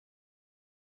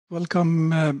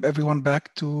Welcome everyone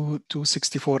back to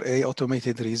 264A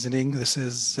Automated Reasoning. This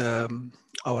is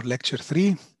our lecture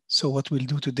 3. So what we'll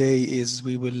do today is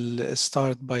we will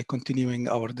start by continuing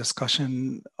our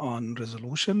discussion on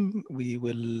resolution. We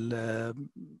will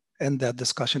end that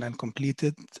discussion and complete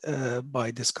it by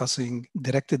discussing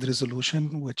directed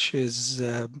resolution, which is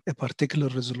a particular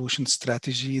resolution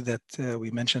strategy that we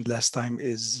mentioned last time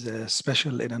is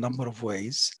special in a number of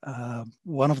ways.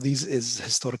 One of these is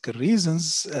historical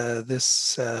reasons.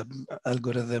 This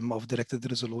algorithm of directed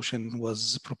resolution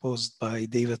was proposed by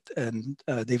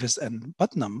Davis and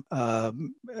Putnam a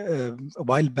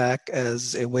while back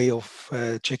as a way of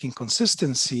checking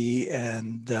consistency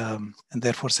and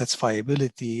therefore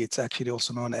satisfiability. It's actually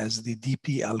also known as the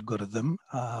DP algorithm.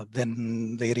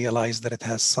 Then they realized that it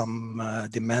has some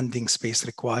demanding space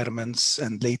requirements,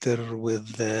 and later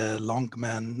with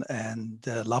Longman and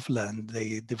Loveland,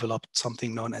 they developed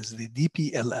something known as the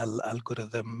DPLL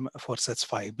algorithm for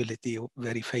satisfiability,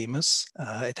 very famous.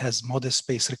 It has modest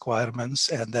space requirements,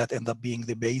 and that ended up being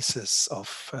the basis of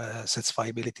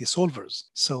satisfiability solvers.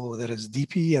 So there is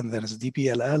DP and there is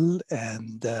DPLL,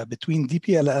 and between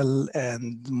DPLL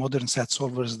and modern SAT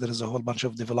solvers, there is a whole bunch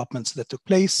of developments that took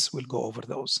place. We'll go over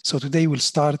those. So today we'll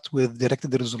start with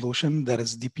directed resolution, that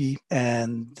is DP,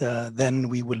 and then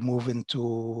we will move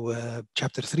into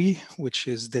chapter 3, which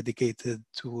is dedicated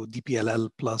to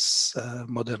DPLL plus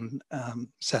modern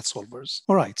SAT solvers.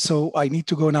 All right, so I need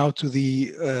to go now to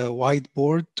the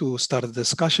whiteboard to start the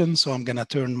discussion. So I'm gonna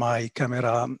turn my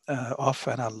camera off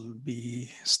and I'll be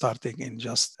starting in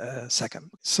just a second.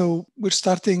 So we're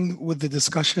starting with the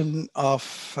discussion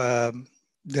of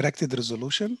directed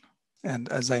resolution. And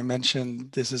as I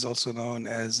mentioned, this is also known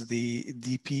as the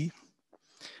DP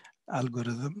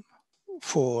algorithm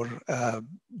for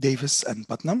Davis and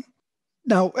Putnam.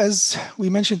 Now, as we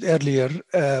mentioned earlier,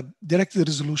 directed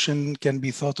resolution can be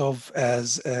thought of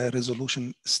as a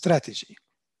resolution strategy.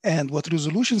 And what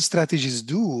resolution strategies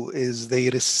do is they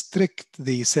restrict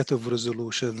the set of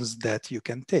resolutions that you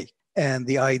can take. And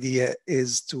the idea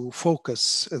is to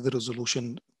focus the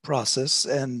resolution process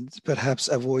and perhaps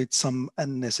avoid some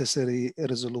unnecessary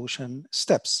resolution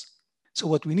steps. So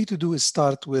what we need to do is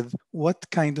start with what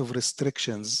kind of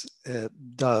restrictions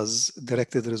does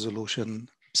directed resolution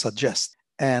suggest.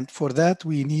 And for that,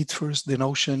 we need first the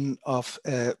notion of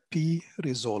a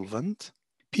p-resolvent.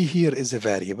 P here is a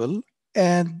variable.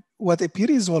 And what a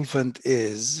p-resolvent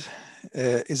is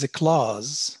a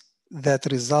clause that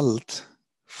results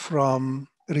from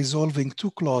resolving two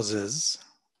clauses,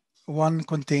 one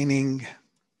containing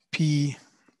P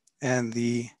and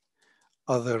the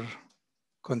other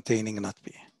containing not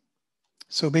P.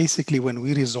 So basically, when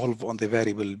we resolve on the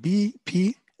variable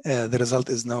P, the result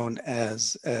is known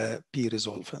as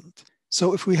p-resolvent.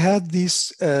 So if we had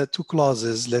these two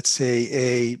clauses, let's say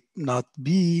A not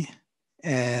B,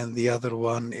 and the other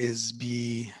one is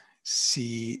B,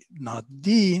 C not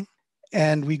D,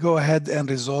 and we go ahead and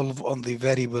resolve on the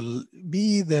variable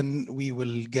B, then we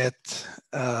will get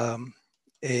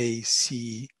A,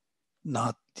 C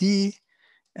not D,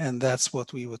 and that's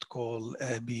what we would call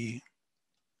a b-resolvent.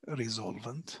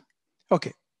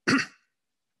 Okay,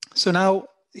 so now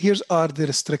here are the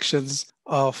restrictions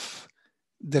of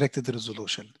directed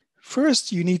resolution.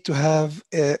 First, you need to have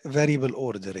a variable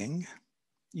ordering.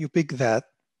 You pick that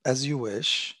as you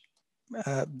wish.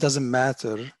 Doesn't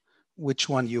matter which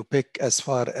one you pick as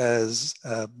far as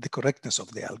the correctness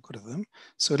of the algorithm.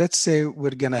 So let's say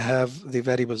we're gonna have the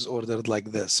variables ordered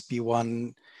like this,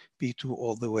 P1, P2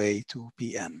 all the way to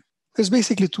Pn. There's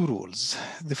basically two rules.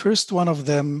 The first one of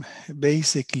them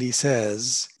basically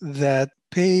says that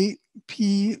P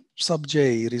sub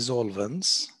j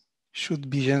resolvents should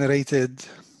be generated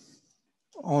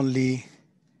only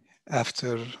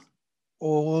after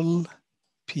all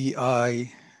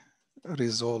Pi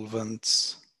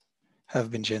resolvents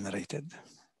have been generated.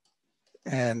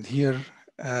 And here,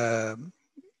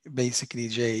 basically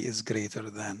J is greater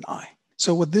than I.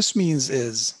 So what this means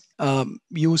is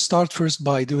you start first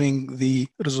by doing the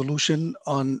resolution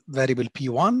on variable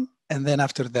P1, and then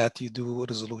after that you do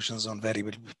resolutions on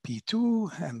variable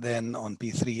P2, and then on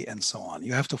P3, and so on.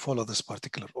 You have to follow this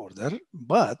particular order,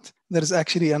 but there's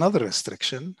actually another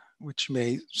restriction, which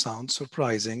may sound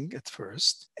surprising at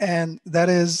first, and that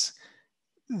is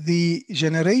the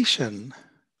generation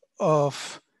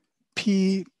of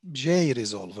Pj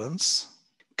resolvents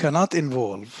cannot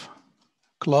involve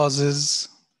clauses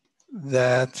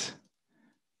that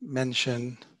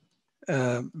mention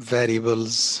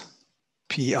variables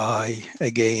Pi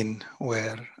again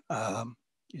where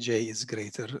j is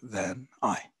greater than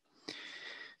I.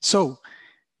 So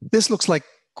this looks like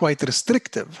quite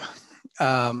restrictive.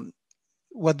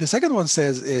 what the second one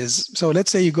says is, so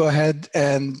let's say you go ahead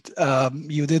and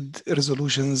you did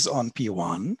resolutions on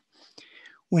P1.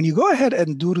 When you go ahead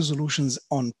and do resolutions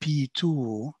on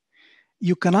P2,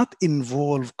 you cannot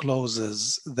involve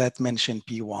clauses that mention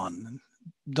P1.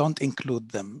 Don't include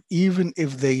them. Even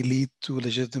if they lead to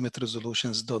legitimate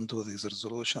resolutions, don't do these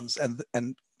resolutions.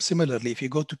 And similarly, if you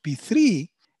go to P3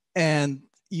 and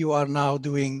you are now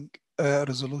doing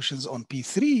resolutions on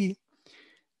P3,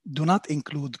 do not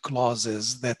include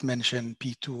clauses that mention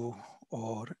P2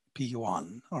 or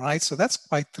P1, all right? So that's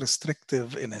quite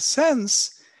restrictive in a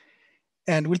sense.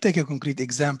 And we'll take a concrete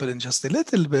example in just a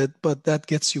little bit, but that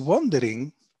gets you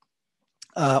wondering,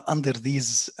 under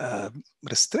these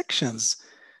restrictions,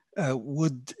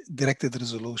 would directed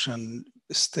resolution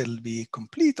still be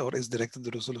complete, or is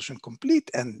directed resolution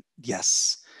complete? And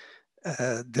yes,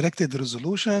 directed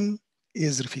resolution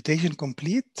is refutation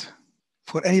complete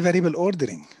for any variable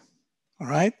ordering, all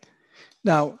right?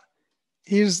 Now,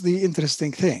 here's the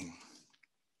interesting thing.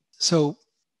 So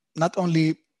not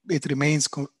only it remains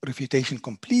refutation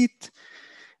complete,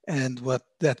 and what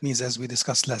that means, as we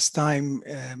discussed last time,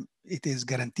 it is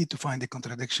guaranteed to find a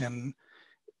contradiction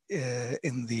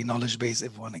in the knowledge base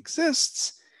if one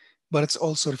exists, but it's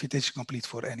also refutation complete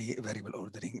for any variable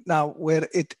ordering. Now, where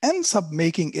it ends up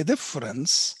making a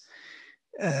difference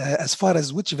as far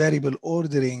as which variable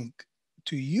ordering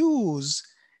to use,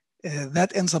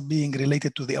 that ends up being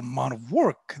related to the amount of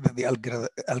work that the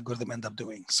algorithm ends up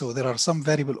doing. So there are some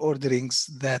variable orderings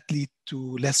that lead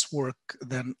to less work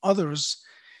than others,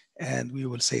 and we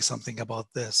will say something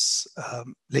about this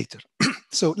later.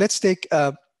 So let's take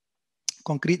a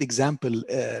concrete example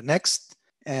next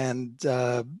and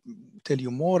tell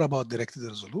you more about directed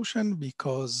resolution,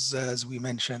 because as we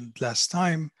mentioned last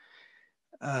time,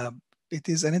 it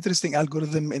is an interesting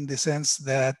algorithm in the sense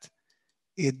that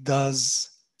it does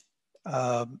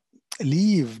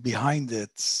leave behind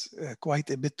it quite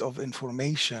a bit of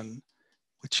information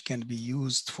which can be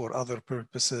used for other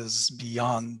purposes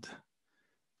beyond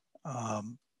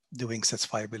doing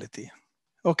satisfiability.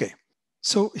 Okay,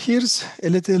 so here's a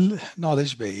little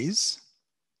knowledge base.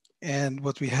 And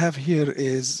what we have here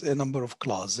is a number of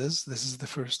clauses. This is the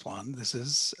first one. This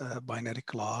is a binary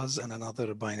clause and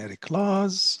another binary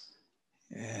clause.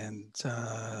 And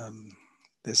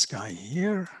this guy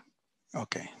here.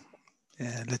 Okay.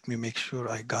 Let me make sure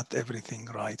I got everything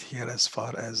right here as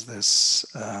far as this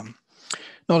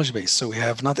knowledge base. So we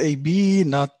have not AB,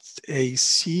 not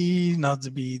AC, not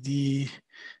BD,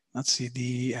 not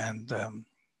CD, and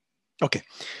okay,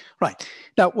 right.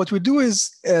 Now what we do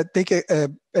is take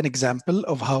an example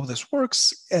of how this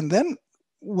works, and then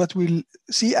what we'll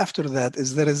see after that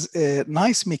is there is a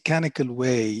nice mechanical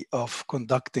way of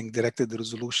conducting directed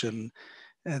resolution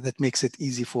that makes it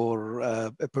easy for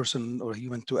a person or a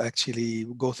human to actually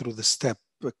go through the step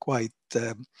quite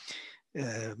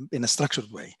in a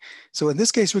structured way. So in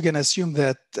this case, we can assume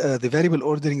that the variable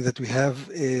ordering that we have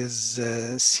is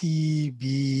C,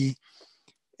 B,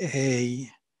 A,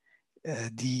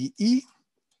 D, E.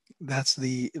 That's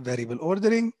the variable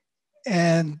ordering.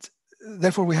 And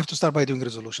therefore, we have to start by doing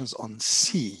resolutions on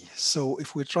C. So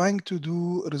if we're trying to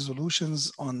do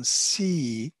resolutions on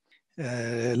C,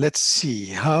 let's see,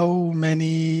 how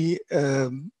many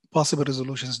possible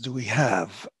resolutions do we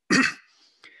have?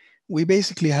 We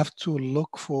basically have to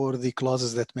look for the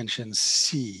clauses that mention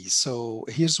C. So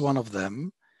here's one of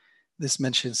them. This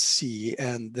mentions C,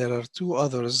 and there are two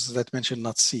others that mention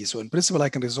not C. So in principle, I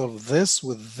can resolve this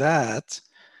with that,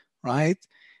 right?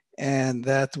 And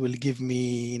that will give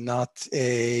me not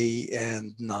A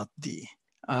and not D.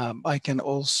 I can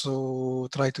also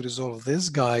try to resolve this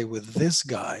guy with this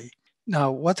guy. Now,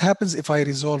 what happens if I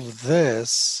resolve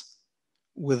this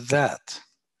with that?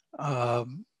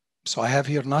 So I have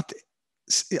here not,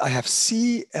 I have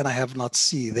C and I have not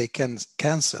C. They can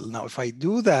cancel. Now, if I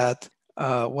do that,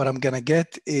 what I'm gonna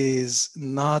get is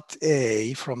not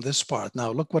A from this part.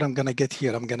 Now, look what I'm gonna get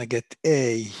here. I'm gonna get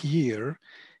A here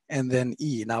and then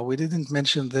E. Now, we didn't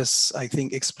mention this, I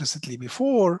think, explicitly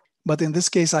before, but in this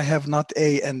case, I have not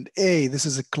A and A. This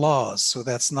is a clause, so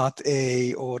that's not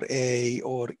A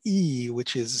or E,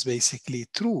 which is basically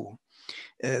true.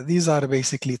 These are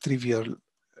basically trivial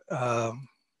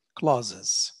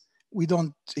clauses. We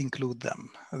don't include them.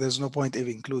 There's no point of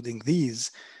including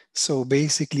these. So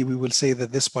basically, we will say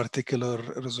that this particular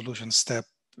resolution step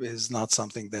is not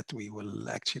something that we will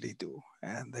actually do.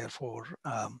 And therefore,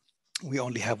 we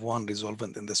only have one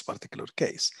resolvent in this particular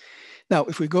case. Now,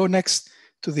 if we go next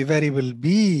to the variable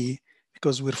B,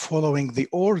 because we're following the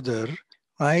order,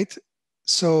 right?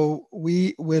 So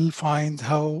we will find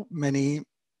how many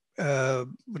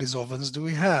resolvents do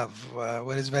we have?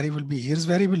 Where is variable b? Here's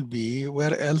variable b.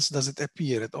 Where else does it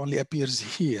appear? It only appears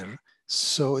here.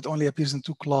 So it only appears in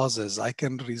two clauses. I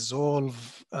can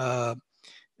resolve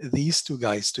these two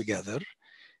guys together.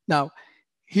 Now,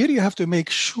 here you have to make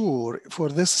sure for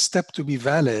this step to be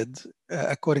valid,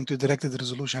 according to directed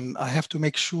resolution, I have to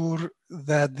make sure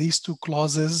that these two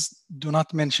clauses do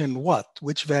not mention what,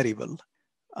 which variable.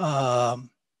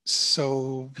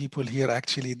 So people here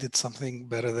actually did something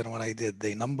better than what I did.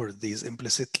 They numbered these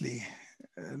implicitly.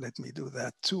 Let me do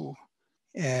that too.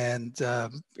 And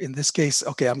in this case,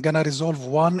 okay, I'm gonna resolve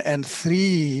 1 and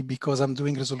 3 because I'm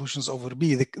doing resolutions over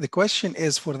B. The question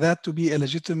is, for that to be a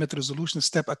legitimate resolution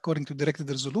step according to directed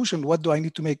resolution, what do I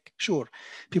need to make sure?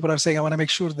 People are saying, I wanna make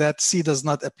sure that C does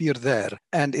not appear there.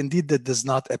 And indeed that does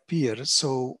not appear.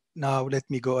 So now let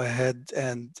me go ahead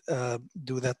and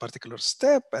do that particular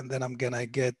step. And then I'm gonna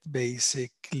get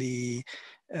basically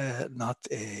not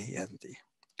A and D.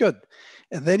 Good.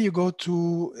 And then you go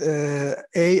to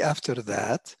A after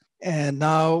that. And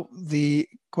now the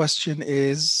question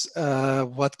is,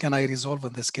 what can I resolve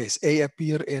in this case? A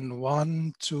appear in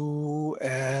 1, 2,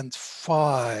 and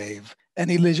 5.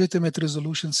 Any legitimate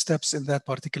resolution steps in that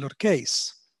particular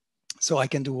case? So I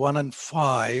can do 1 and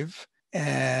 5.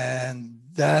 And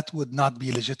that would not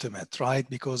be legitimate, right?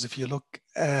 Because if you look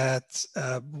at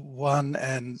 1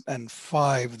 and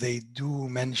 5, they do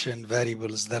mention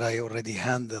variables that I already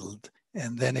handled.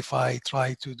 And then if I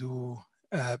try to do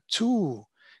 2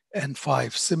 and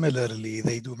 5, similarly,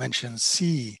 they do mention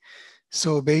C.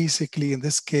 So basically, in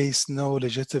this case, no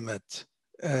legitimate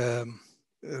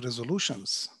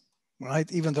resolutions, right?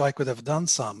 Even though I could have done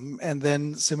some. And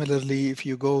then similarly, if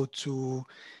you go to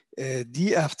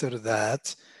D after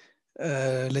that,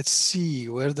 let's see,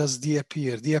 where does D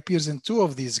appear? D appears in 2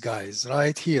 of these guys,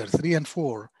 right here, 3 and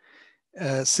 4.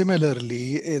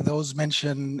 Similarly, those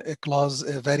mention clause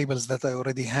variables that I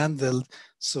already handled,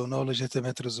 so no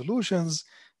legitimate resolutions.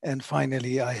 And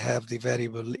finally, I have the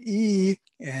variable E,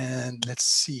 and let's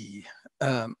see,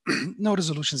 no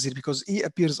resolutions here because E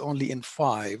appears only in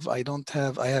 5. I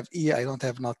have E, I don't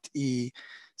have not E.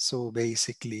 So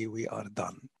basically we are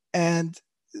done. And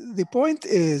the point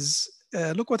is,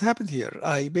 look what happened here.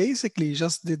 I basically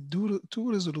just did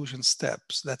 2 resolution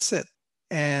steps. That's it.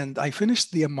 And I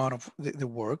finished the amount of the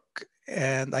work,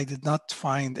 and I did not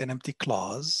find an empty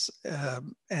clause,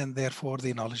 and therefore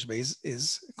the knowledge base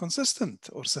is consistent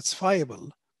or satisfiable.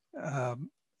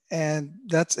 And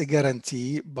that's a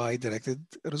guarantee by directed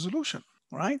resolution,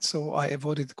 right? So I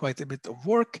avoided quite a bit of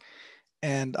work,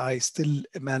 and I still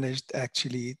managed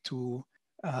actually to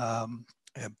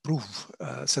prove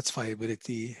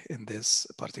satisfiability in this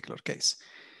particular case.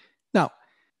 Now,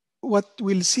 what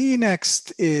we'll see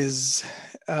next is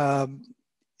a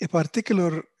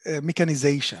particular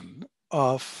mechanization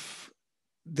of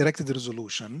directed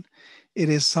resolution. It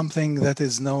is something that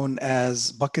is known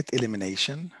as bucket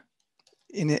elimination.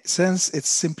 In a sense, it's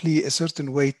simply a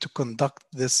certain way to conduct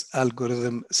this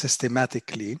algorithm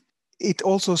systematically. It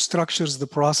also structures the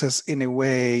process in a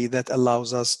way that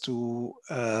allows us to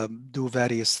do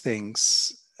various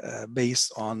things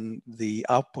based on the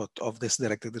output of this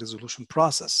directed resolution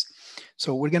process.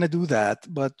 So we're going to do that,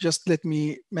 but just let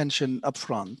me mention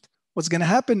upfront. What's going to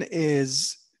happen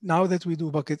is, now that we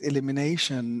do bucket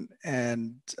elimination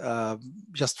and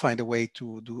just find a way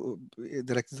to do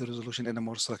directed resolution in a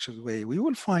more structured way, we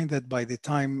will find that by the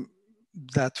time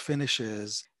that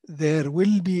finishes, there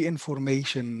will be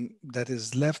information that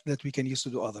is left that we can use to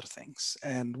do other things.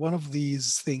 And one of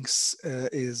these things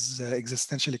is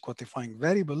existentially quantifying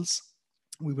variables.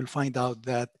 We will find out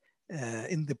that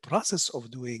in the process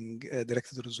of doing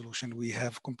directed resolution, we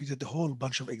have computed a whole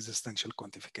bunch of existential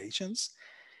quantifications.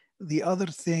 The other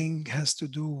thing has to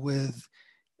do with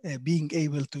being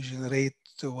able to generate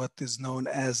what is known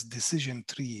as decision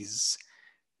trees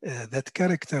that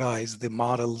characterize the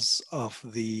models of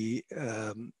the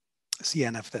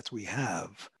CNF that we have.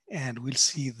 And we'll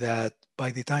see that by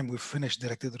the time we finish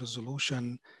directed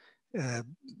resolution,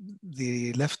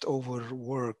 the leftover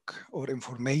work or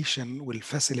information will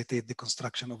facilitate the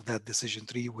construction of that decision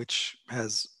tree, which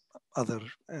has other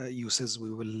uses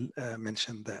we will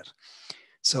mention there.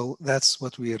 So that's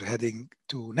what we are heading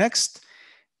to next.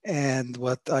 And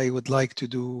what I would like to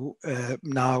do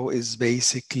now is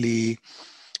basically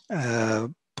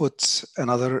put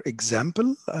another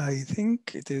example. I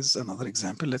think it is another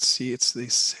example. Let's see, it's the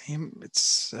same.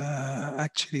 It's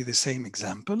actually the same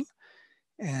example,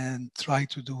 and try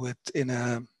to do it in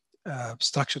a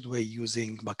structured way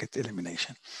using bucket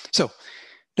elimination. So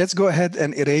let's go ahead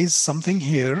and erase something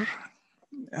here.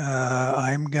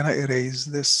 I'm gonna erase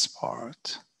this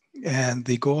part. And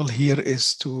the goal here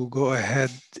is to go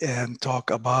ahead and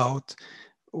talk about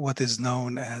what is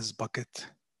known as bucket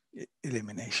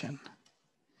elimination.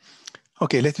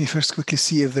 Okay, let me first quickly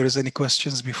see if there is any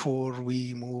questions before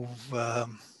we move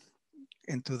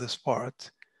into this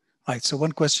part. Right, so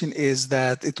one question is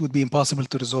that it would be impossible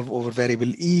to resolve over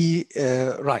variable E.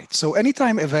 Right, so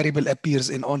anytime a variable appears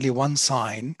in only one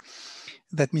sign,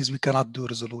 that means we cannot do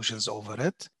resolutions over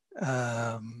it.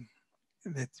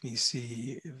 Let me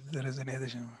see if there is any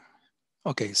additional.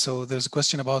 Okay, so there's a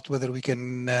question about whether we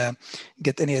can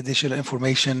get any additional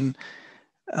information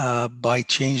by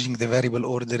changing the variable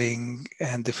ordering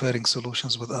and deferring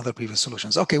solutions with other previous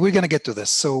solutions. Okay, we're going to get to this.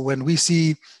 So when we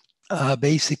see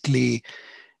basically,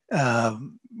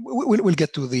 we'll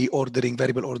get to the ordering,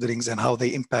 variable orderings, and how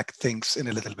they impact things in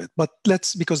a little bit. But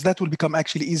because that will become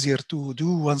actually easier to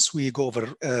do once we go over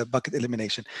bucket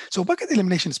elimination. So bucket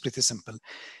elimination is pretty simple.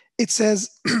 It says,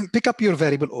 pick up your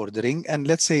variable ordering. And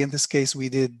let's say in this case, we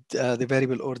did the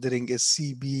variable ordering is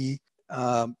CB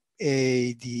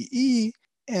ADE.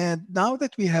 And now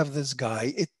that we have this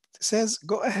guy, it says,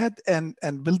 go ahead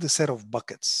and build a set of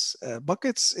buckets.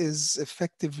 Buckets is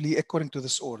effectively according to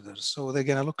this order. So they're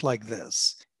going to look like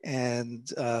this.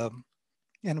 And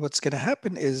what's going to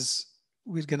happen is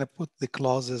we're going to put the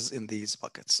clauses in these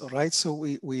buckets. All right. So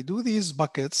we do these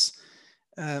buckets.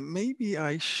 Maybe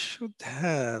I should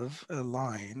have a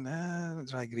line.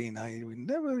 Try green. I will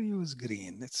never use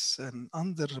green. It's an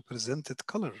underrepresented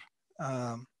color.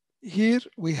 Here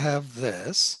we have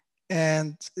this.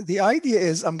 And the idea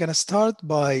is I'm going to start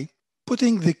by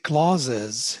putting the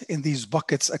clauses in these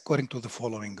buckets according to the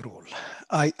following rule.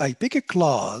 I pick a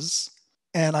clause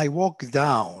and I walk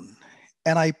down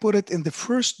and I put it in the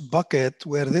first bucket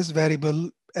where this variable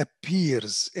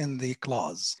appears in the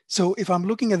clause. So if I'm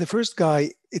looking at the first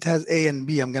guy, it has A and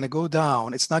B. I'm going to go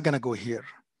down. It's not going to go here.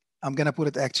 I'm going to put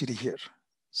it actually here.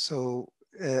 So,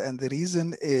 and the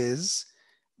reason is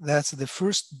that's the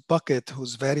first bucket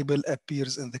whose variable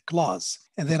appears in the clause.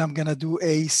 And then I'm going to do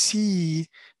AC.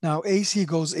 Now, AC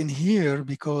goes in here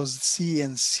because C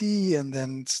and C, and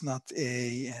then it's not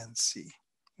A and C.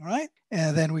 All right.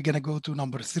 And then we're going to go to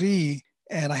number 3.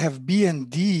 And I have B and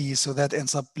D, so that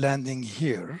ends up landing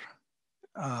here.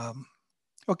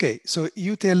 Okay, so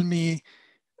you tell me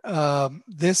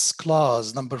this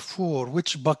clause, number 4,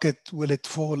 which bucket will it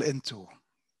fall into?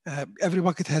 Every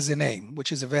bucket has a name,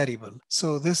 which is a variable.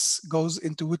 So this goes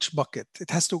into which bucket? It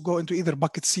has to go into either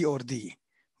bucket C or D,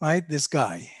 right? This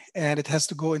guy. And it has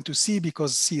to go into C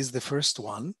because C is the first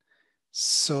one.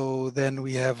 So then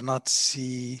we have not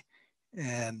C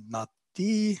and not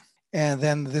D. And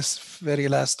then this very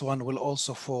last one will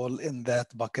also fall in that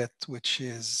bucket, which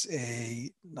is A,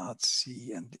 not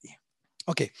C and D.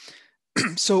 Okay,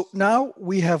 so now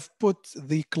we have put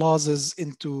the clauses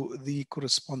into the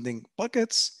corresponding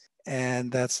buckets,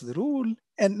 and that's the rule.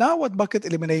 And now what bucket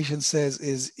elimination says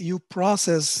is you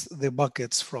process the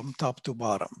buckets from top to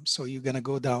bottom. So you're gonna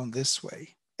go down this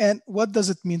way. And what does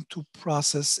it mean to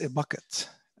process a bucket?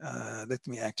 Let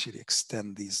me actually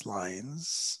extend these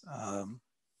lines.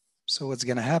 So what's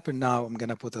going to happen now, I'm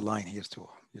going to put a line here too.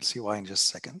 You'll see why in just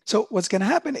a second. So what's going to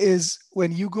happen is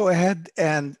when you go ahead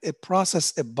and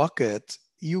process a bucket,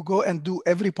 you go and do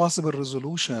every possible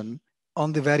resolution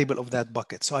on the variable of that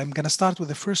bucket. So I'm going to start with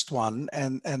the first one,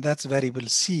 and that's variable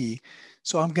C.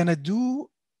 So I'm going to do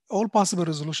all possible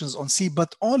resolutions on C,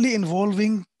 but only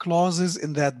involving clauses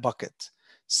in that bucket.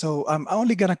 So I'm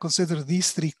only going to consider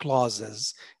these 3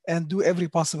 clauses and do every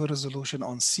possible resolution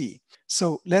on C.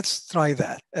 So let's try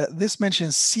that. This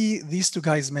mentions C. These 2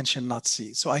 guys mention not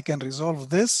C. So I can resolve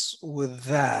this with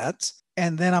that.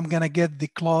 And then I'm going to get the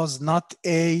clause not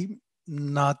A,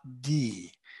 not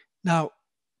D. Now,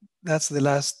 that's the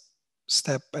last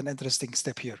step, an interesting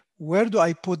step here. Where do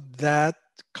I put that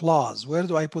clause? Where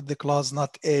do I put the clause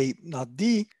not A, not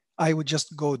D? I would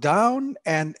just go down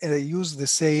and use the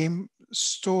same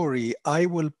story. I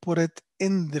will put it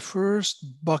in the first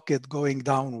bucket going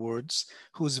downwards,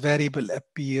 whose variable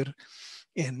appear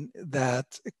in that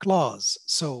clause.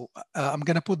 So I'm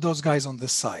going to put those guys on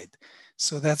this side.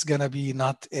 So that's going to be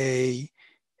not A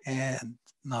and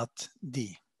not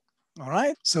D. All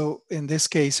right. So in this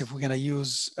case, if we're going to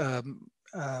use the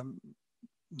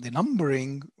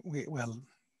numbering, well,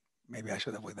 maybe I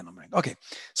should avoid the numbering. Okay.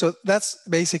 So that's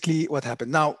basically what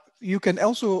happened. Now, you can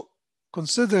also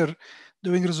consider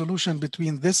doing resolution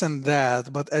between this and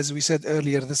that, but as we said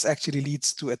earlier, this actually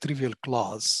leads to a trivial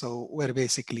clause. So we're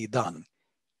basically done.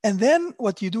 And then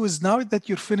what you do is now that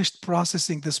you're finished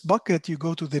processing this bucket, you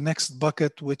go to the next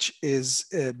bucket, which is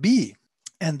B.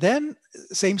 And then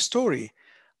same story.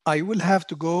 I will have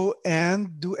to go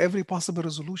and do every possible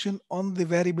resolution on the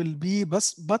variable B,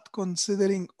 but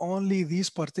considering only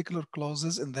these particular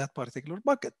clauses in that particular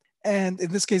bucket. And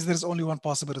in this case, there's only one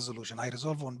possible resolution. I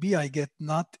resolve on B, I get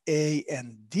not A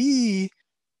and D.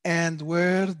 And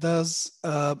where does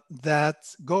that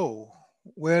go?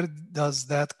 Where does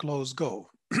that clause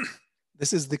go?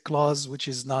 This is the clause which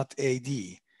is not AD.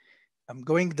 I'm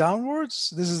going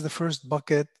downwards. This is the first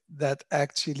bucket that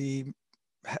actually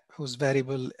whose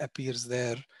variable appears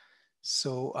there.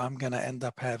 So I'm gonna end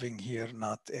up having here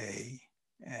not A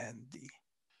and D.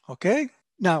 Okay,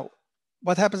 now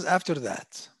what happens after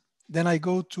that? Then I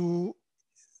go to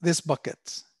this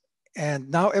bucket and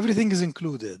now everything is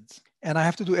included and I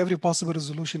have to do every possible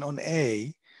resolution on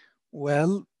A.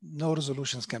 Well, no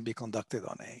resolutions can be conducted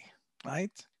on A,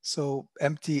 right? So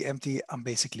empty, empty, I'm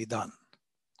basically done,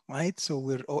 right?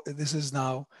 So this is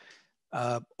now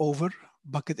over.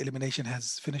 Bucket elimination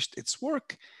has finished its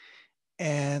work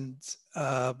and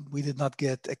we did not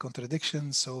get a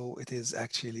contradiction, so it is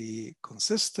actually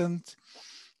consistent.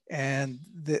 And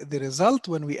the result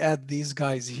when we add these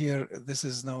guys here, this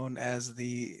is known as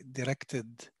the directed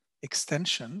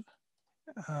extension.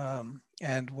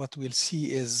 And what we'll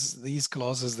see is these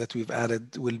clauses that we've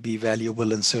added will be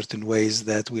valuable in certain ways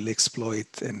that we'll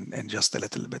exploit in just a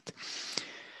little bit.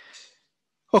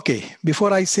 Okay,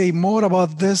 before I say more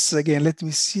about this, again, let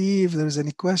me see if there's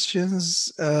any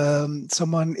questions.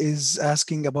 Someone is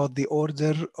asking about the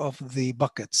order of the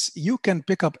buckets. You can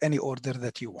pick up any order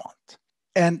that you want.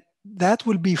 And that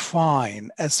will be fine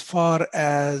as far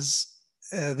as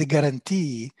the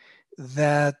guarantee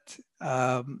that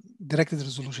directed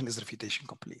resolution is refutation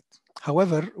complete.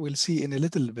 However, we'll see in a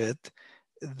little bit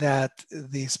that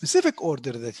the specific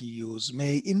order that you use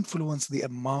may influence the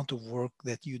amount of work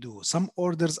that you do. Some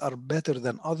orders are better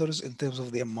than others in terms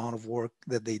of the amount of work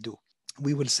that they do.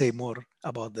 We will say more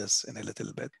about this in a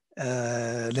little bit.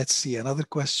 Let's see, another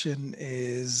question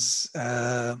is,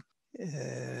 let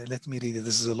me read it.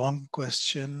 This is a long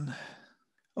question.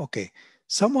 Okay.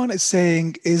 Someone is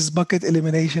saying, is bucket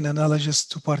elimination analogous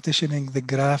to partitioning the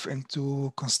graph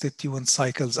into constituent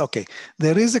cycles? Okay,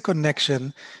 there is a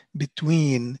connection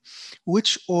between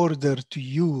which order to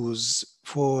use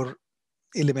for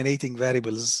eliminating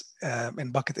variables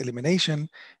in bucket elimination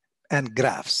and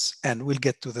graphs, and we'll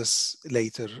get to this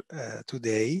later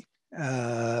today.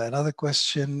 Another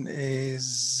question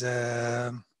is,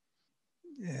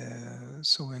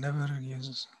 so we never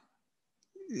use...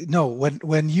 No,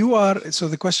 when you are, so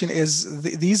the question is,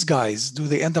 these guys, do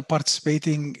they end up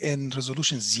participating in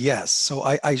resolutions? Yes. So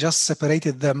I just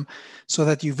separated them so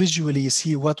that you visually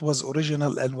see what was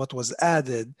original and what was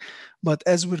added. But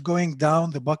as we're going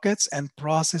down the buckets and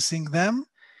processing them,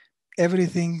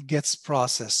 everything gets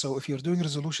processed. So if you're doing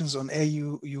resolutions on A,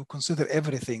 you consider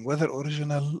everything, whether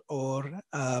original or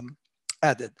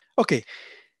added. Okay.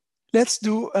 Let's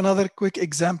do another quick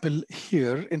example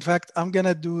here. In fact, I'm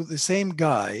gonna do the same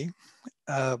guy,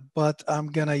 but I'm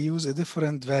gonna use a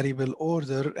different variable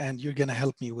order and you're gonna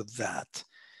help me with that.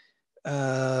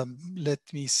 Let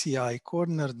me see, I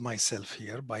cornered myself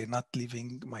here by not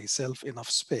leaving myself enough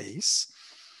space,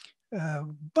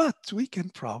 but we can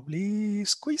probably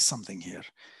squeeze something here.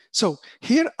 So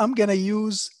here I'm gonna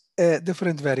use a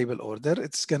different variable order.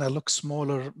 It's gonna look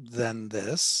smaller than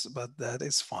this, but that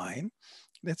is fine.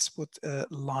 Let's put a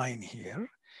line here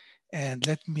and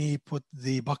let me put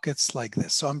the buckets like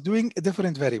this. So I'm doing a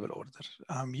different variable order.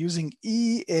 I'm using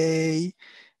E, A,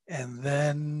 and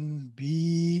then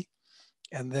B,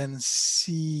 and then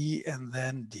C, and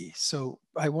then D. So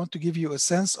I want to give you a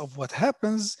sense of what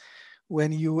happens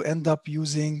when you end up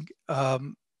using a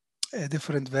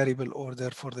different variable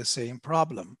order for the same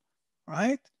problem,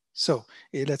 right? So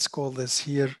let's call this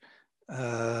here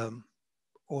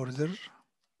order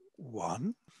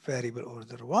 1, variable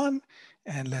order 1,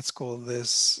 and let's call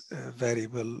this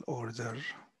variable order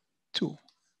 2.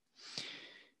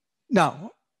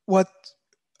 Now, what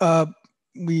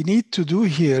we need to do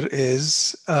here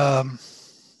is,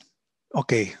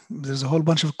 okay, there's a whole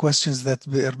bunch of questions that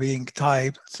are being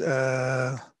typed.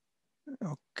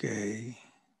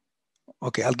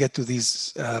 Okay, I'll get to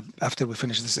these after we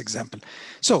finish this example.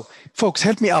 So, folks,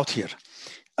 help me out here.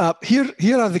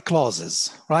 Here are the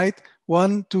clauses, right?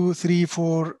 1, 2, 3,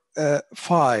 4,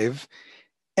 5.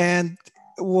 And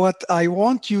what I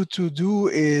want you to do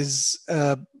is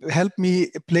help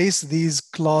me place these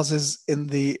clauses in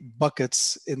the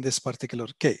buckets in this particular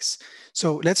case.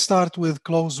 So let's start with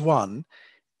clause 1.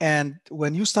 And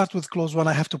when you start with clause 1,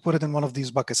 I have to put it in one of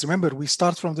these buckets. Remember, we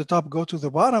start from the top, go to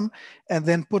the bottom, and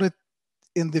then put it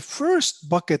in the first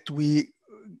bucket we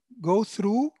go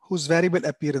through whose variable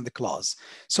appear in the clause.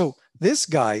 So this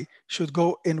guy should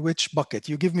go in which bucket?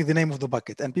 You give me the name of the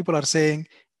bucket, and people are saying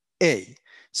A.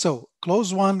 So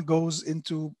clause 1 goes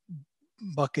into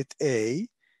bucket A,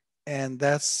 and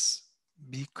that's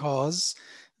because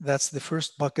that's the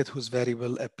first bucket whose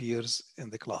variable appears in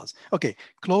the clause. Okay,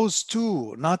 clause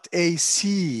 2, not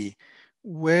AC.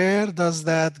 Where does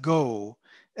that go?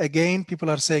 Again, people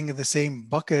are saying in the same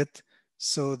bucket,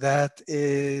 so that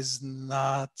is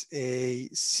not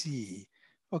AC.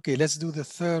 Okay, let's do the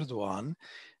third one.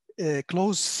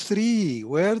 Clause 3,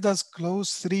 where does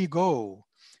clause 3 go?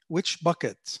 Which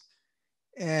bucket?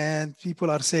 And people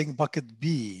are saying bucket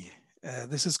B.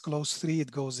 This is clause 3,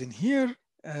 it goes in here.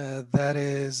 That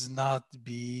is not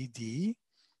BD.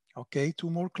 Okay, 2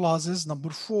 more clauses. Number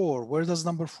 4, where does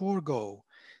number 4 go?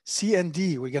 C and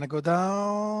D, we're gonna go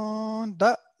down,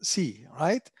 C,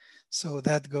 right? So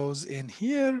that goes in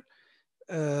here.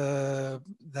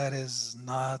 That is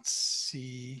not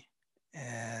C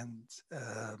and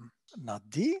not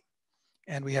D.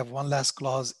 And we have one last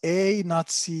clause, A, not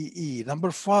CE.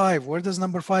 Number 5, where does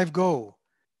number 5 go?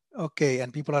 Okay,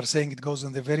 and people are saying it goes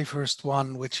in the very first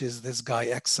one, which is this guy,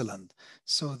 excellent.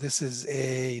 So this is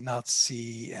A, not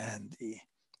C and E.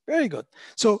 Very good.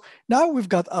 So now we've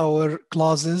got our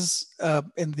clauses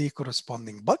in the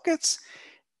corresponding buckets.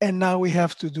 And now we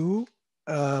have to do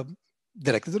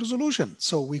directed resolution.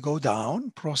 So we go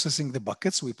down, processing the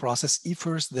buckets. We process E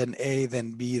first, then A,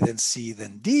 then B, then C,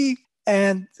 then D.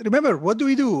 And remember, what do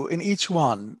we do in each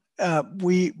one?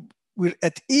 We're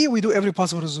at E, we do every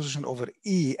possible resolution over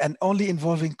E and only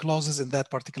involving clauses in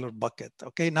that particular bucket.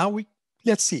 Okay, now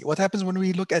let's see what happens when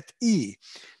we look at E.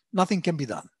 Nothing can be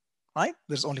done, right?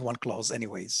 There's only one clause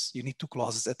anyways. You need 2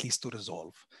 clauses at least to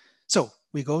resolve. So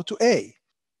we go to A.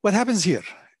 What happens here?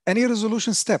 Any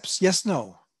resolution steps? Yes,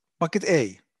 no. Bucket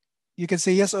A. You can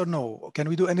say yes or no. Can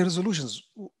we do any resolutions?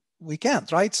 We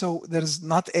can't, right? So there's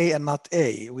not A and not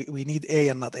A. We need A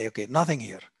and not A. Okay, nothing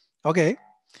here. Okay,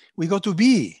 we go to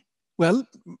B. Well,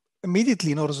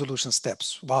 immediately no resolution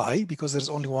steps. Why? Because there's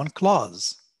only one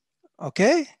clause.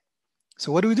 Okay,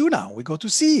 so what do we do now? We go to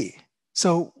C.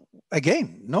 So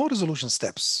again, no resolution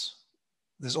steps.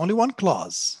 There's only one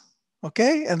clause.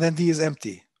 Okay, and then D is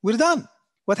empty. We're done.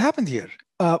 What happened here?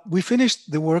 We finished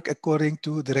the work according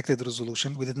to directed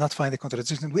resolution. We did not find a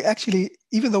contradiction. We actually,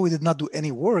 even though we did not do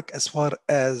any work as far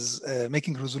as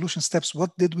making resolution steps,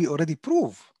 what did we already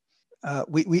prove?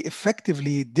 We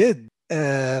effectively did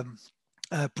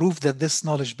prove that this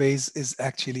knowledge base is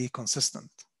actually consistent.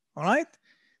 All right.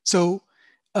 So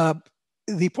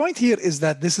the point here is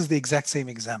that this is the exact same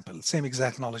example, same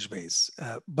exact knowledge base,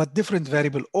 but different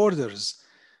variable orders,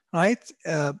 right?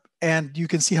 And you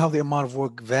can see how the MR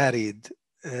work varied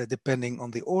depending on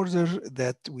the order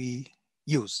that we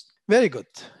used. Very good.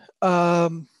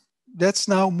 Let's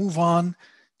now move on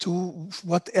to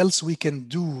what else we can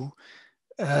do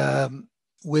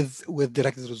with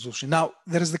directed resolution. Now,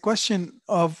 there is the question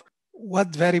of what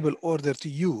variable order to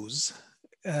use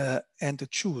and to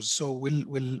choose. So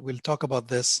we'll talk about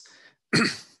this,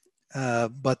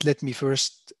 but let me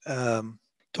first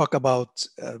talk about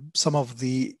some of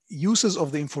the uses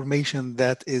of the information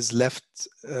that is left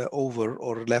over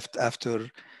or left after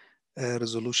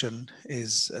resolution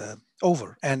is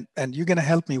over. And you're going to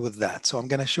help me with that. So I'm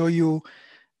going to show you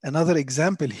another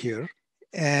example here,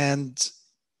 and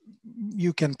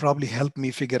you can probably help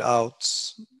me figure out,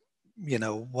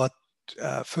 what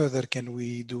further can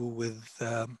we do with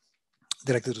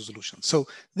directed resolution. So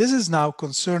this is now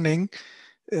concerning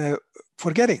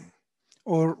forgetting,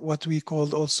 or what we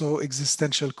called also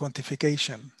existential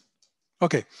quantification.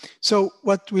 Okay, so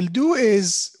what we'll do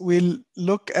is we'll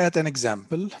look at an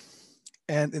example.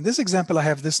 And in this example, I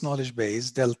have this knowledge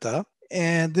base, delta,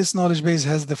 and this knowledge base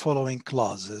has the following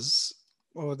clauses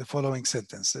or the following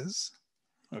sentences.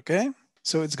 Okay,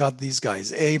 so it's got these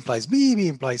guys. A implies B, B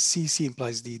implies C, C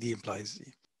implies D, D implies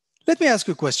D. Let me ask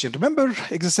you a question. Remember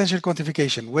existential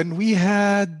quantification. When we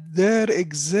had there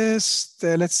exist,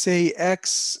 let's say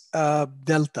X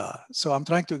delta. So I'm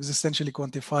trying to existentially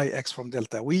quantify X from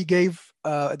delta. We gave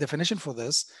a definition for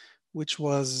this, which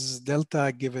was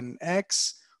delta given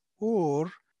X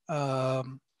or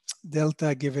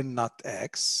delta given not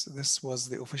X. This was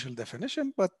the official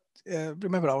definition, but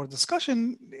remember our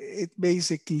discussion, it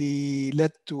basically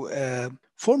led to a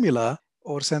formula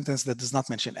or sentence that does not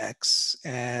mention X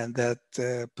and that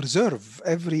preserve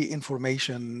every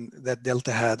information that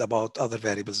delta had about other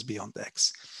variables beyond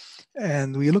X.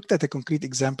 And we looked at a concrete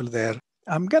example there.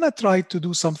 I'm gonna try to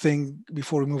do something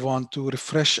before we move on to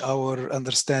refresh our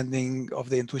understanding of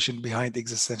the intuition behind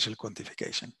existential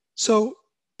quantification. So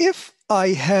if I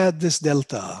had this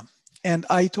delta And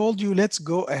I told you, let's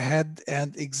go ahead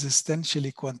and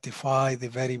existentially quantify the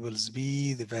variables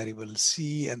B, the variable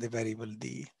C, and the variable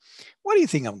D. What do you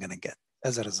think I'm going to get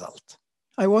as a result?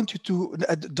 I want you to,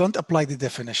 don't apply the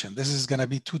definition. This is going to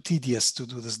be too tedious to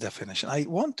do this definition. I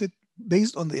want it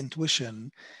based on the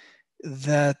intuition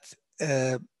that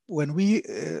when we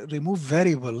remove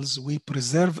variables, we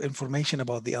preserve information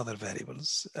about the other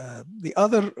variables. The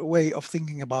other way of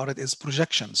thinking about it is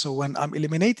projection. So when I'm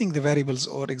eliminating the variables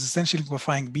or existentially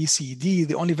quantifying B, C, D,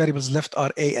 the only variables left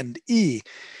are A and E.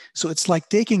 So it's like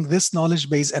taking this knowledge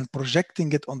base and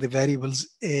projecting it on the variables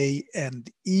A and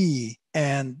E.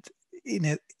 And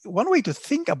one way to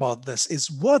think about this is,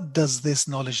 what does this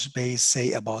knowledge base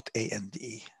say about A and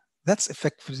E? That's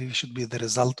effectively should be the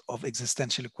result of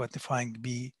existentially quantifying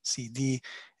B, C, D.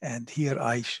 And here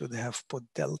I should have put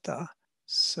delta.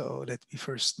 So let me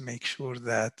first make sure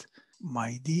that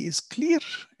my D is clear,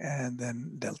 and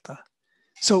then delta.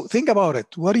 So think about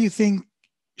it. What do you think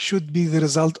should be the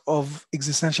result of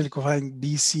existentially quantifying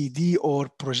B, C, D, or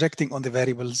projecting on the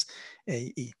variables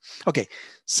A, E? Okay,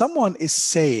 someone is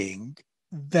saying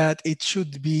that it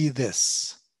should be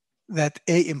this, that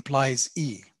A implies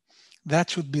E.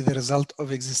 That should be the result of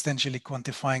existentially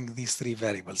quantifying these three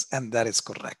variables. And that is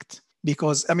correct.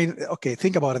 Because, I mean, okay,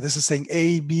 think about it. This is saying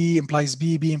A, B implies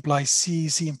B, B implies C,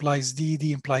 C implies D,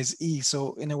 D implies E.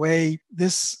 So in a way,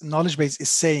 this knowledge base is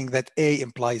saying that A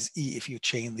implies E if you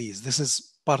chain these. This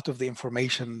is part of the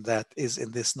information that is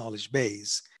in this knowledge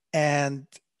base. And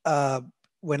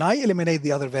when I eliminate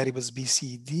the other variables B,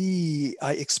 C, D,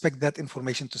 I expect that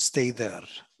information to stay there.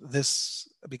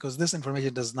 Because this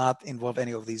information does not involve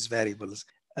any of these variables.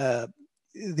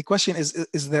 The question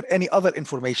is there any other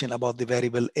information about the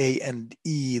variable A and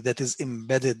E that is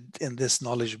embedded in this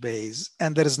knowledge base?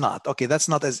 And there is not. Okay, that's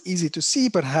not as easy to see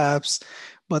perhaps,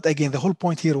 but again, the whole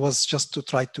point here was just to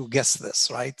try to guess this,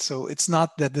 right? So it's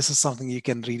not that this is something you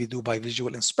can really do by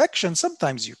visual inspection.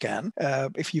 Sometimes you can,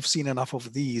 if you've seen enough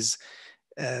of these.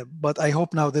 But I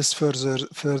hope now this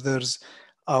furthers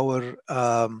our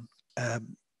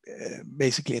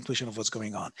basically intuition of what's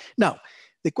going on. Now,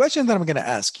 the question that I'm going to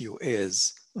ask you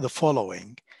is the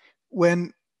following.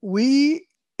 When we,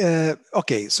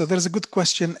 okay, so there's a good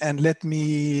question, and let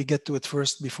me get to it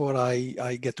first before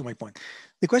I get to my point.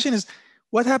 The question is,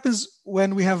 what happens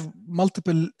when we have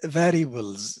multiple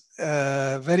variables?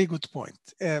 Very good point.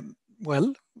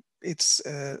 Well, it's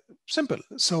simple.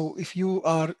 So if you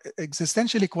are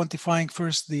existentially quantifying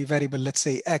first the variable, let's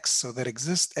say X, so there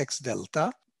exists X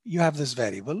delta, you have this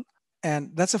variable,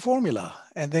 and that's a formula.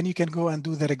 And then you can go and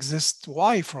do there exists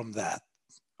Y from that.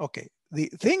 Okay,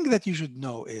 the thing that you should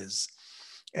know is,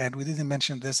 and we didn't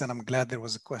mention this, and I'm glad there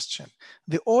was a question,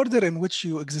 the order in which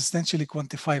you existentially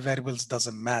quantify variables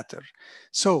doesn't matter.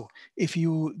 So if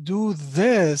you do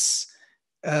this,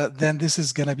 then this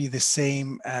is going to be the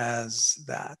same as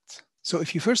that. So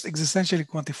if you first existentially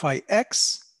quantify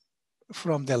X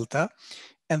from delta,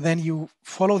 and then you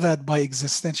follow that by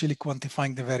existentially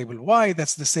quantifying the variable Y,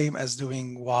 that's the same as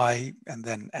doing Y and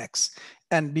then X.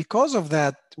 And because of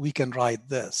that, we can write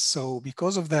this. So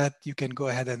because of that, you can go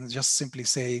ahead and just simply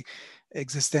say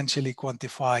existentially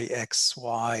quantify X,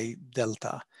 Y,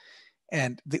 delta.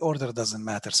 And the order doesn't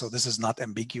matter. So this is not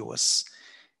ambiguous.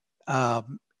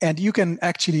 And you can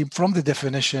actually, from the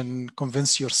definition,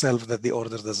 convince yourself that the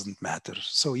order doesn't matter.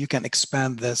 So you can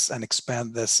expand this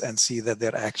and see that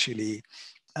they're actually,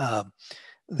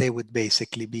 they would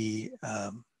basically be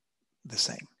the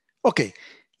same. Okay,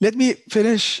 let me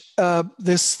finish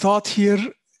this thought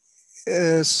here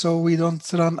so we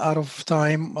don't run out of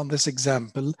time on this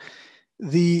example.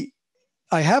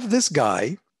 I have this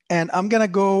guy, and I'm gonna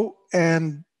go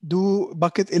and do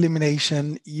bucket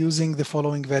elimination using the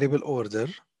following variable order.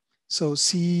 So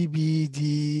C, B,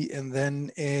 D, and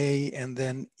then A, and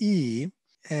then E.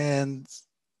 And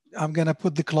I'm gonna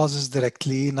put the clauses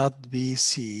directly, not B,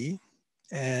 C,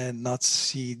 and not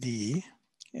C, D.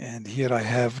 And here I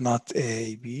have not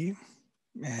A, B,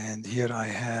 and here I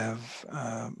have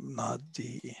not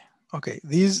D. Okay,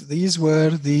 these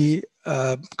were the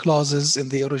clauses in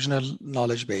the original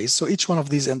knowledge base. So each one of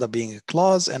these end up being a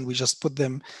clause, and we just put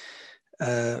them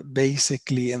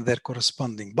basically in their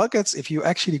corresponding buckets. If you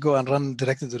actually go and run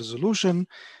directed resolution,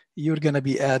 you're going to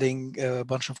be adding a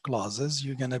bunch of clauses.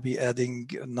 You're going to be adding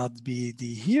not B,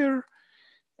 D here,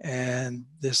 and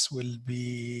this will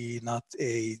be not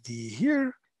A, D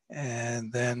here,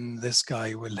 and then this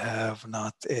guy will have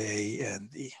not A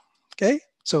and E. Okay,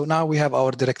 so now we have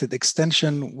our directed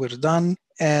extension. We're done.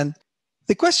 And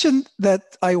the question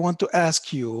that I want to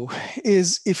ask you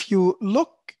is, if you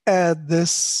look at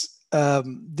this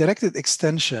directed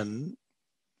extension,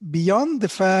 beyond the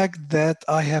fact that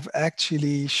I have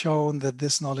actually shown that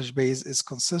this knowledge base is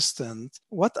consistent,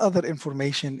 what other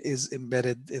information is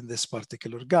embedded in this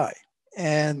particular guy?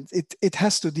 And it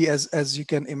has to do, as you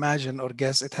can imagine or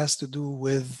guess, it has to do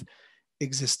with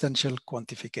existential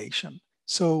quantification.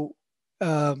 So,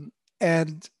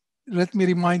 and let me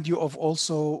remind you of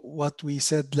also what we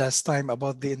said last time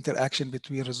about the interaction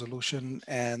between resolution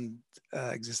and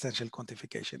existential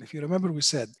quantification. If you remember, we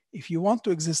said, if you want to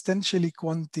existentially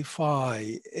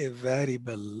quantify a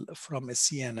variable from a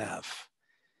CNF,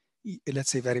 let's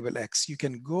say variable X, you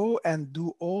can go and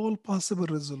do all possible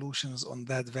resolutions on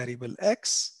that variable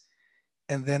X,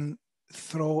 and then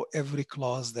throw every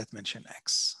clause that mention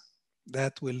X.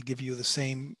 That will give you the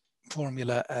same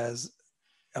formula as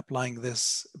applying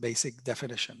this basic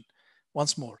definition.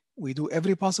 Once more, we do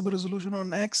every possible resolution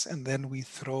on X, and then we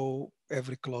throw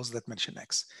every clause that mention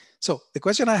X. So the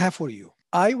question I have for you,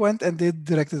 I went and did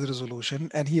directed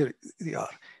resolution, and here they are.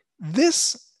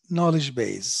 This knowledge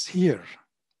base here,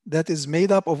 that is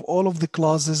made up of all of the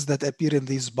clauses that appear in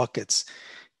these buckets,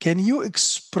 can you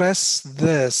express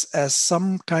this as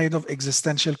some kind of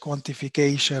existential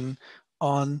quantification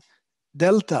on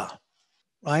delta,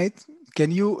 right?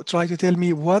 Can you try to tell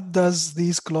me what does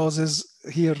these clauses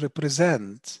here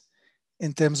represent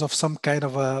in terms of some kind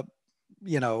of a,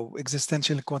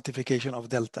 existential quantification of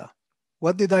delta?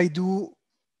 What did I do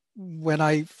when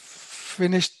I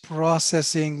finished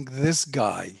processing this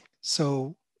guy?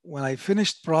 So when I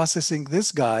finished processing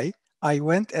this guy, I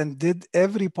went and did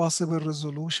every possible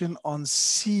resolution on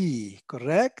C,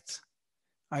 correct?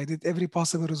 I did every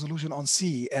possible resolution on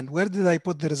C. And where did I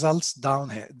put the results? Down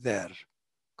here, there,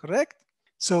 correct?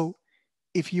 So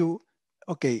if you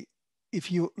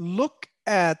look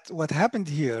at what happened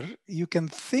here, you can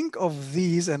think of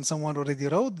these, and someone already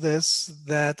wrote this,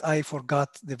 that I forgot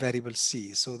the variable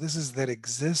C. So this is there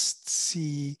exists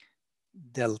C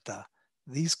delta.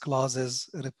 These clauses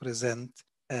represent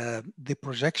the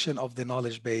projection of the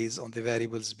knowledge base on the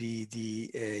variables B, D,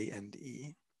 A, and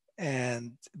E.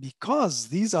 And because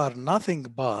these are nothing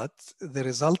but the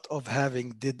result of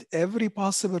having did every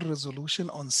possible resolution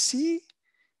on C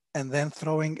and then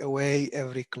throwing away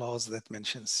every clause that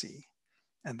mentions C.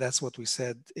 And that's what we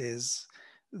said is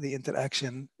the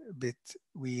interaction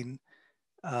between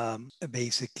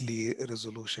basically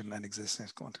resolution and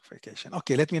existence quantification.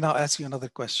 Okay, let me now ask you another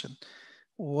question.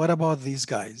 What about these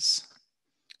guys?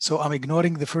 So I'm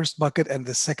ignoring the first bucket and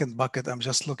the second bucket. I'm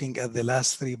just looking at the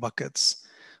last three buckets.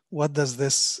 What does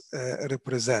this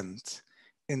represent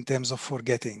in terms of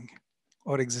forgetting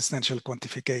or existential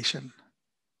quantification?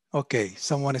 Okay,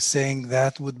 someone is saying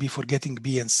that would be forgetting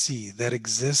B and C. There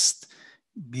exists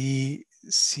B,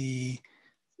 C,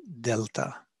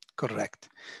 delta, correct.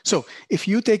 So if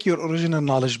you take your original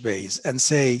knowledge base and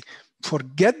say,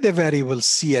 forget the variables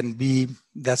C and B,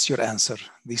 that's your answer,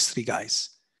 these three guys.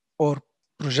 Or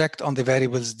project on the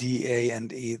variables D, A,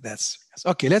 and E, that's,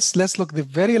 okay, let's look the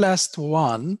very last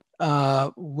one,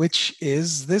 which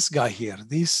is this guy here,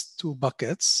 these two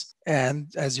buckets.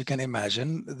 And as you can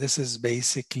imagine, this is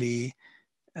basically,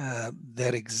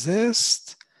 there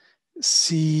exists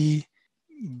CBD,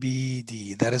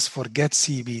 that is forget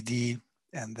CBD,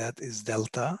 and that is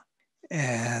delta.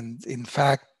 And in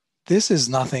fact, this is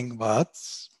nothing but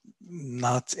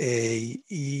not A,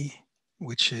 E,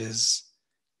 which is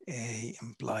A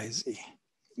implies E,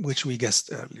 which we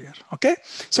guessed earlier, okay?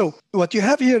 So what you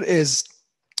have here is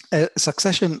a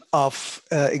succession of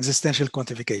existential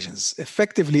quantifications.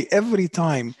 Effectively, every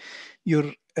time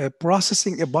you're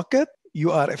processing a bucket,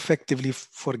 you are effectively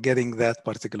forgetting that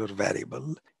particular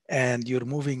variable. And you're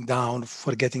moving down,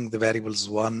 forgetting the variables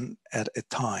one at a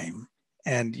time.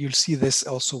 And you'll see this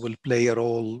also will play a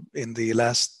role in the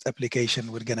last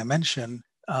application we're gonna mention.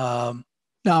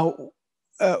 Now,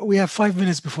 we have 5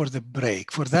 minutes before the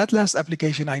break. For that last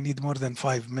application, I need more than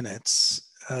 5 minutes.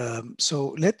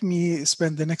 So let me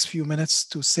spend the next few minutes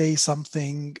to say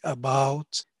something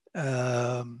about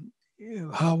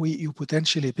how you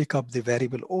potentially pick up the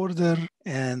variable order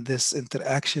and this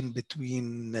interaction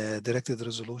between directed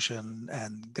resolution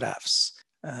and graphs.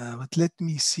 But let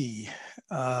me see.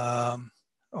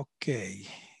 Okay.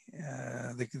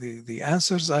 The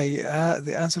answers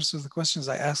the answers to the questions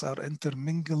I asked are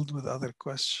intermingled with other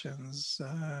questions.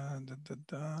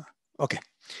 Okay.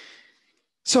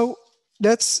 So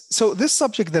this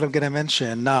subject that I'm going to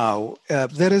mention now,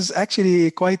 there is actually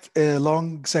quite a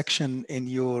long section in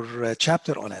your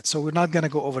chapter on it. So we're not going to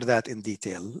go over that in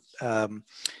detail.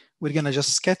 We're going to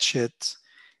just sketch it.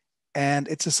 And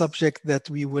it's a subject that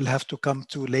we will have to come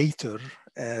to later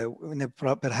in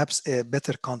perhaps a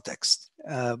better context.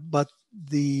 But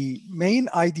the main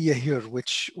idea here,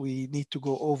 which we need to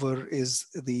go over, is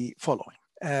the following.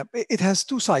 It has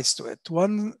two sides to it.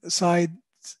 One side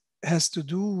has to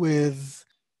do with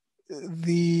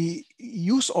the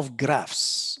use of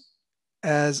graphs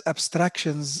as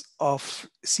abstractions of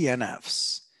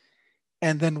CNFs.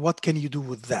 And then what can you do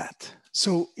with that?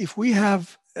 So if we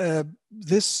have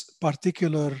this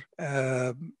particular,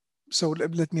 so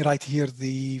let me write here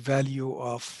the value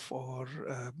of or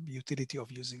utility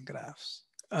of using graphs.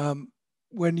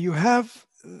 When you have,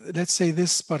 let's say,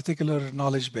 this particular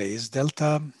knowledge base,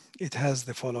 delta, it has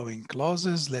the following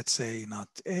clauses, let's say not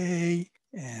A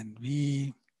and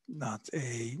B, not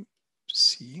A,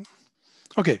 C.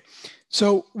 Okay,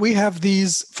 so we have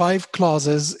these 5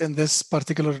 clauses in this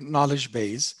particular knowledge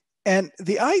base. And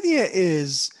the idea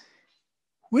is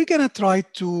we're going to try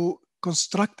to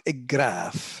construct a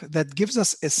graph that gives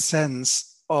us a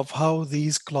sense of how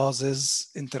these clauses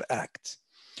interact.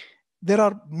 There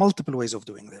are multiple ways of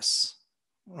doing this,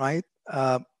 right?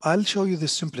 I'll show you the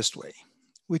simplest way,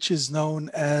 which is known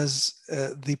as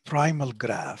the primal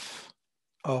graph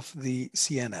of the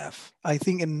CNF. I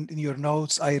think in your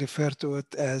notes, I refer to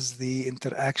it as the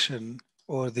interaction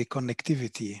or the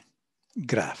connectivity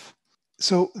graph.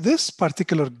 So this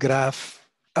particular graph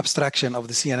abstraction of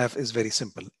the CNF is very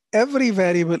simple. Every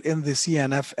variable in the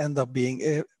CNF ends up being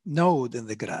a node in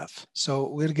the graph. So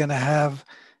we're going to have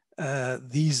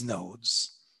these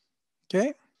nodes,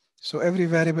 okay? So every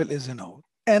variable is a node.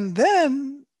 And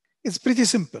then it's pretty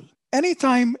simple.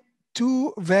 Anytime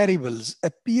 2 variables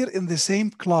appear in the same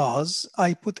clause,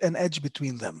 I put an edge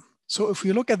between them. So if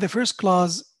you look at the first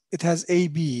clause, it has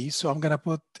AB, so I'm going to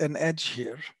put an edge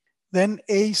here. Then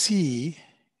AC,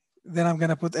 then I'm going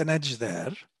to put an edge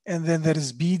there. And then there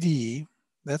is BD,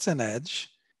 that's an edge.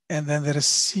 And then there is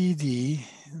CD,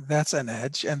 that's an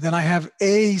edge. And then I have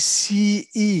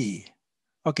ACE.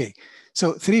 Okay,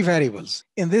 so 3 variables.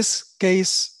 In this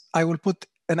case, I will put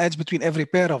an edge between every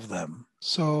pair of them.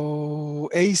 So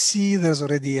AC, there's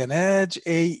already an edge,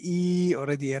 AE,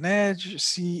 already an edge,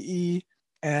 CE,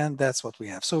 and that's what we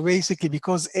have. So basically,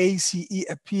 because ACE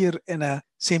appear in a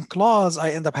same clause,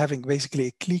 I end up having basically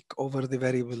a clique over the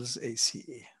variables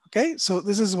ACE. Okay, so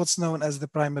this is what's known as the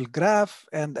primal graph.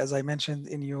 And as I mentioned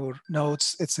in your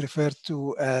notes, it's referred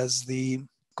to as the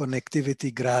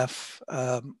connectivity graph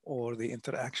or the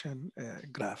interaction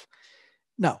graph.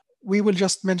 Now, we will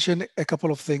just mention a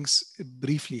couple of things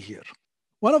briefly here.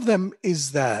 One of them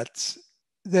is that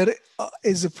there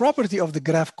is a property of the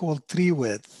graph called tree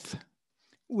width,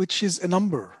 which is a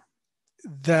number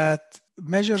that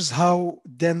measures how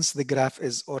dense the graph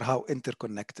is or how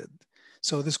interconnected.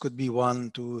 So this could be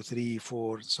 1, 2, 3,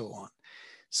 4, and so on.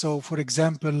 So for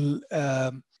example,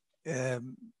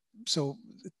 so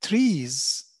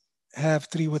trees have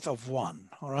tree width of 1,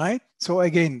 all right? So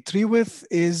again, tree width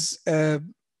is a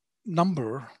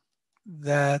number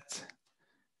that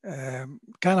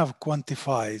kind of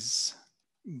quantifies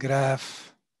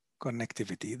graph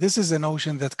connectivity. This is a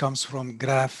notion that comes from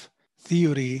graph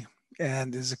theory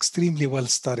and is extremely well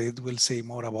studied. We'll say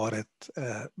more about it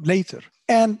later.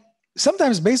 And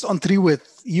sometimes based on tree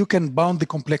width, you can bound the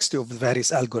complexity of the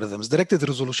various algorithms. Directed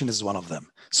resolution is one of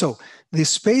them. So the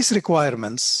space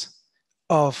requirements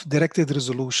of directed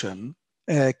resolution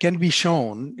can be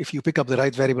shown, if you pick up the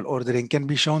right variable ordering, can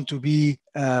be shown to be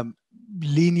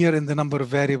linear in the number of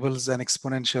variables and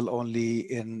exponential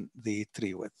only in the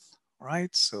tree width,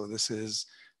 right? So this is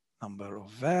number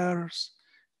of vars,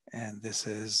 and this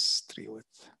is tree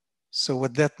width. So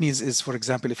what that means is, for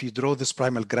example, if you draw this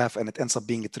primal graph and it ends up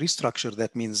being a tree structure,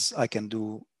 that means I can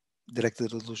do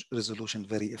directed resolution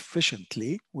very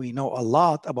efficiently. We know a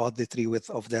lot about the tree width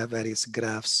of the various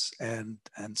graphs and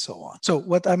so on. So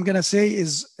what I'm going to say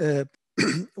is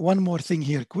one more thing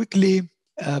here quickly.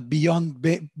 Beyond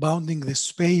bounding the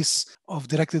space of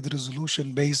directed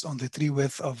resolution based on the tree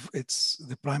width of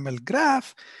the primal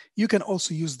graph, you can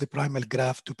also use the primal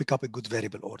graph to pick up a good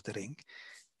variable ordering.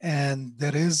 And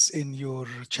there is in your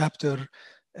chapter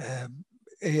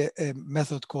a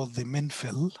method called the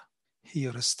min-fill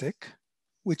heuristic,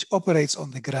 which operates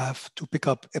on the graph to pick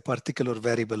up a particular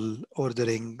variable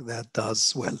ordering that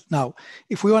does well. Now,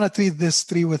 if we want to treat this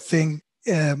tree width thing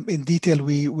in detail,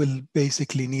 we will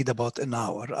basically need about an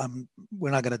hour. We're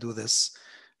not going to do this.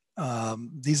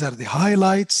 These are the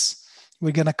highlights.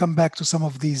 We're going to come back to some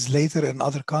of these later in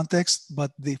other contexts,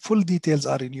 but the full details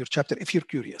are in your chapter if you're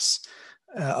curious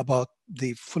about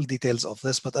the full details of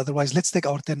this. But otherwise, let's take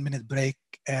our 10-minute break.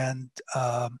 And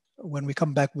when we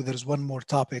come back, there's one more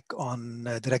topic on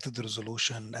directed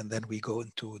resolution, and then we go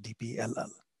into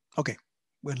DPLL. Okay,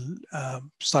 we'll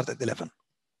start at 11.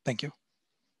 Thank you.